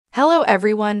Hello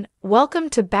everyone, welcome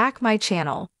to back my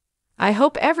channel. I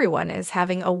hope everyone is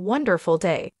having a wonderful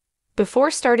day. Before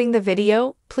starting the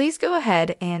video, please go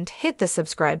ahead and hit the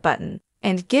subscribe button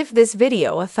and give this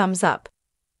video a thumbs up.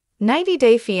 90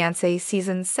 Day Fiancé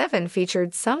Season 7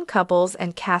 featured some couples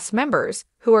and cast members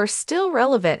who are still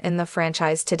relevant in the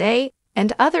franchise today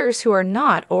and others who are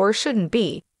not or shouldn't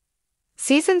be.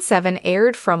 Season 7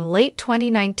 aired from late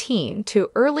 2019 to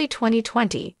early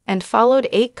 2020 and followed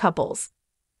 8 couples: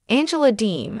 Angela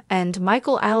Deem and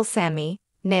Michael Alsami,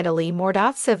 Natalie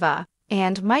Mordavtseva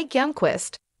and Mike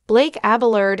Youngquist, Blake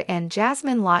Abelard and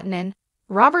Jasmine Lawtonen,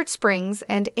 Robert Springs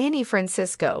and Annie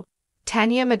Francisco,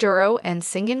 Tanya Maduro and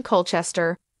Singin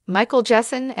Colchester, Michael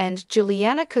Jessen and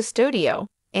Juliana Custodio,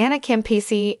 Anna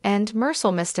Campisi and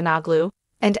Mersal Mistanoglu,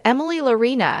 and Emily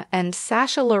Lorena and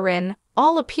Sasha Loren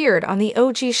all appeared on the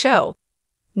OG show.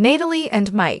 Natalie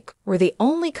and Mike were the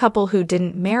only couple who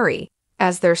didn't marry,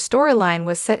 as their storyline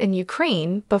was set in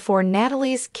Ukraine before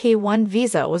Natalie's K-1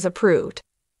 visa was approved.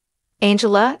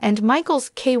 Angela and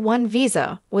Michael's K-1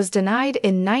 visa was denied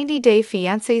in 90 Day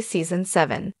Fiancé Season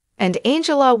 7, and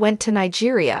Angela went to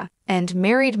Nigeria and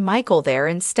married Michael there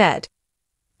instead.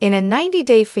 In a 90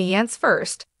 Day Fiancé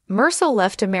first, Mersal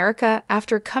left America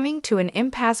after coming to an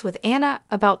impasse with Anna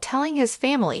about telling his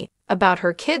family about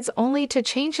her kids, only to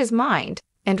change his mind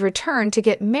and return to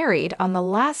get married on the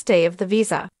last day of the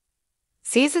visa.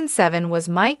 Season 7 was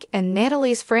Mike and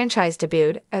Natalie's franchise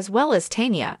debut, as well as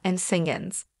Tanya and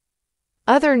Singin's.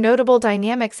 Other notable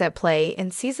dynamics at play in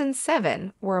Season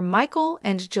 7 were Michael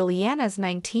and Juliana's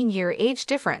 19-year age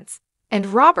difference,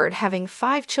 and Robert having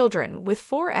 5 children with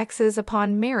 4 exes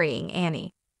upon marrying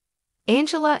Annie.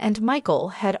 Angela and Michael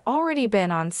had already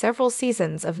been on several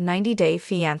seasons of 90 Day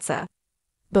Fiancé.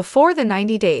 Before the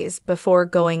 90 days before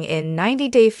going in 90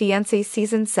 Day Fiancé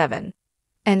Season 7,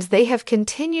 and they have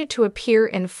continued to appear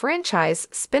in franchise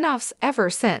spin-offs ever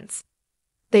since.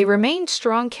 They remained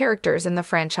strong characters in the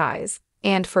franchise,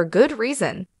 and for good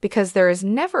reason, because there is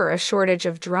never a shortage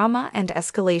of drama and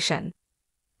escalation.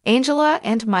 Angela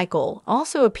and Michael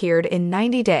also appeared in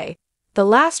 90 Day, The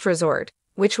Last Resort,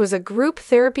 which was a group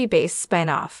therapy-based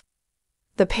spin-off.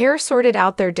 The pair sorted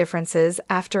out their differences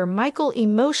after Michael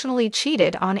emotionally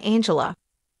cheated on Angela.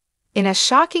 In a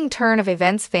shocking turn of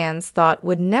events fans thought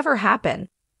would never happen,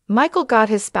 Michael got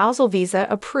his spousal visa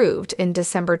approved in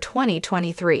December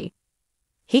 2023.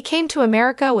 He came to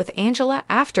America with Angela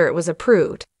after it was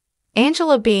approved,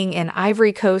 Angela being in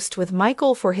Ivory Coast with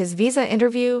Michael for his visa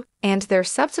interview, and their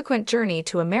subsequent journey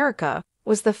to America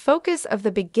was the focus of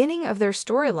the beginning of their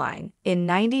storyline in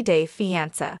 90 Day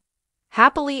Fiancé.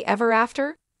 Happily Ever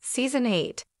After, Season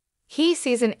 8.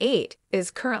 Season 8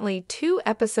 is currently 2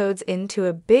 episodes into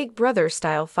a Big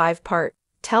Brother-style 5-part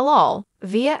tell-all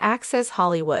via Access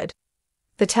Hollywood.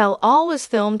 The tell-all was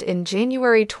filmed in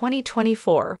January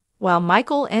 2024, while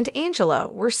Michael and Angela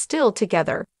were still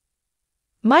together.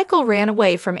 Michael ran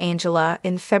away from Angela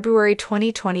in February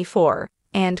 2024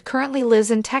 and currently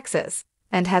lives in Texas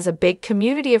and has a big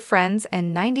community of friends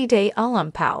and 90 Day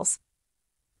alum pals.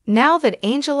 Now that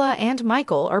Angela and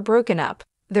Michael are broken up,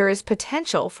 there is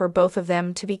potential for both of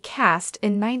them to be cast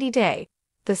in 90 Day,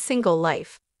 The Single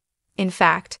Life. In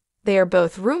fact, they are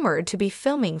both rumored to be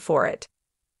filming for it.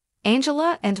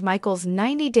 Angela and Michael's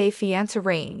 90 Day Fiancé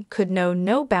reign could know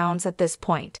no bounds at this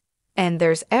point, and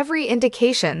there's every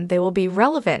indication they will be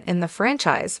relevant in the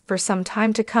franchise for some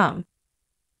time to come.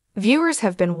 Viewers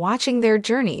have been watching their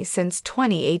journey since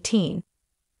 2018.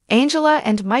 Angela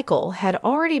and Michael had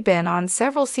already been on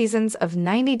several seasons of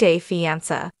 90 Day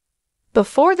Fiancé.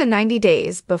 Before the 90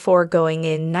 days before going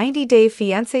in 90 Day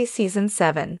Fiancé Season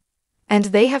 7, and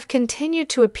they have continued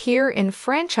to appear in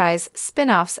franchise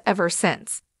spin-offs ever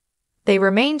since. They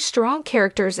remain strong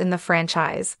characters in the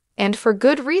franchise, and for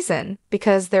good reason,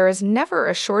 because there is never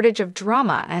a shortage of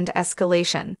drama and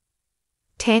escalation.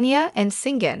 Tanya and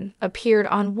Singin appeared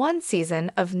on 1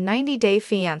 season of 90 Day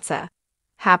Fiancé,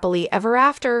 Happily Ever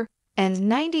After, and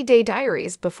 90 Day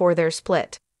Diaries before their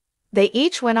split. They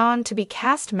each went on to be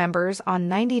cast members on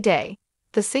 90 Day,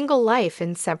 The Single Life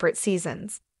in separate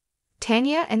seasons.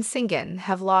 Tanya and Singin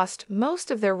have lost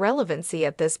most of their relevancy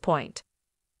at this point.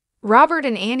 Robert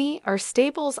and Annie are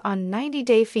staples on 90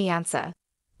 Day Fiancé,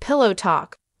 Pillow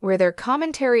Talk, where their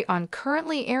commentary on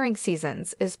currently airing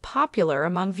seasons is popular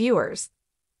among viewers.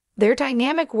 Their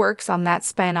dynamic works on that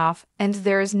spin-off, and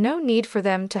there is no need for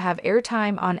them to have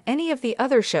airtime on any of the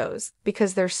other shows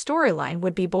because their storyline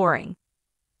would be boring.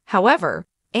 However,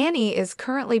 Annie is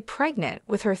currently pregnant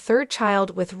with her 3rd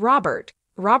child with Robert,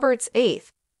 Robert's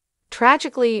 8th.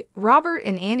 Tragically, Robert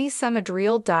and Annie's son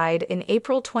Adriel died in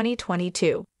April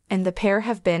 2022, and the pair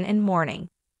have been in mourning.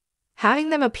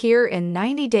 Having them appear in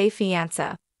 90 Day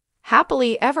Fiancé,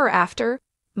 Happily Ever After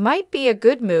might be a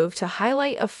good move to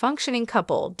highlight a functioning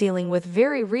couple dealing with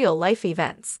very real-life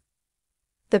events.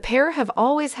 The pair have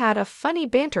always had a funny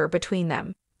banter between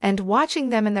them, and watching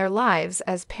them in their lives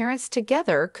as parents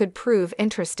together could prove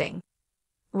interesting.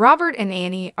 Robert and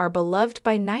Annie are beloved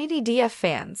by 90DF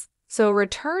fans, so a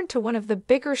return to one of the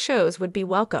bigger shows would be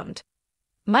welcomed.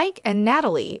 Mike and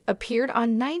Natalie appeared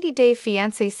on 90 Day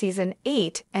Fiancé Season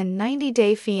 8 and 90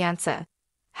 Day Fiancé,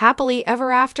 Happily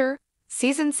Ever After,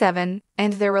 Season 7,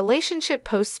 and their relationship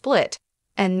post-split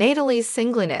and Natalie's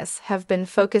singleness have been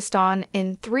focused on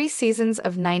in 3 seasons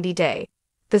of 90 Day,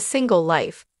 The Single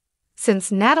Life.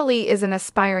 Since Natalie is an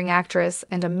aspiring actress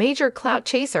and a major clout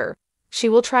chaser, she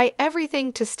will try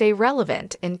everything to stay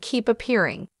relevant and keep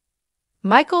appearing.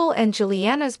 Michael and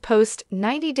Juliana's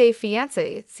post-90 Day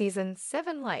Fiancé Season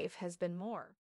 7 life has been more.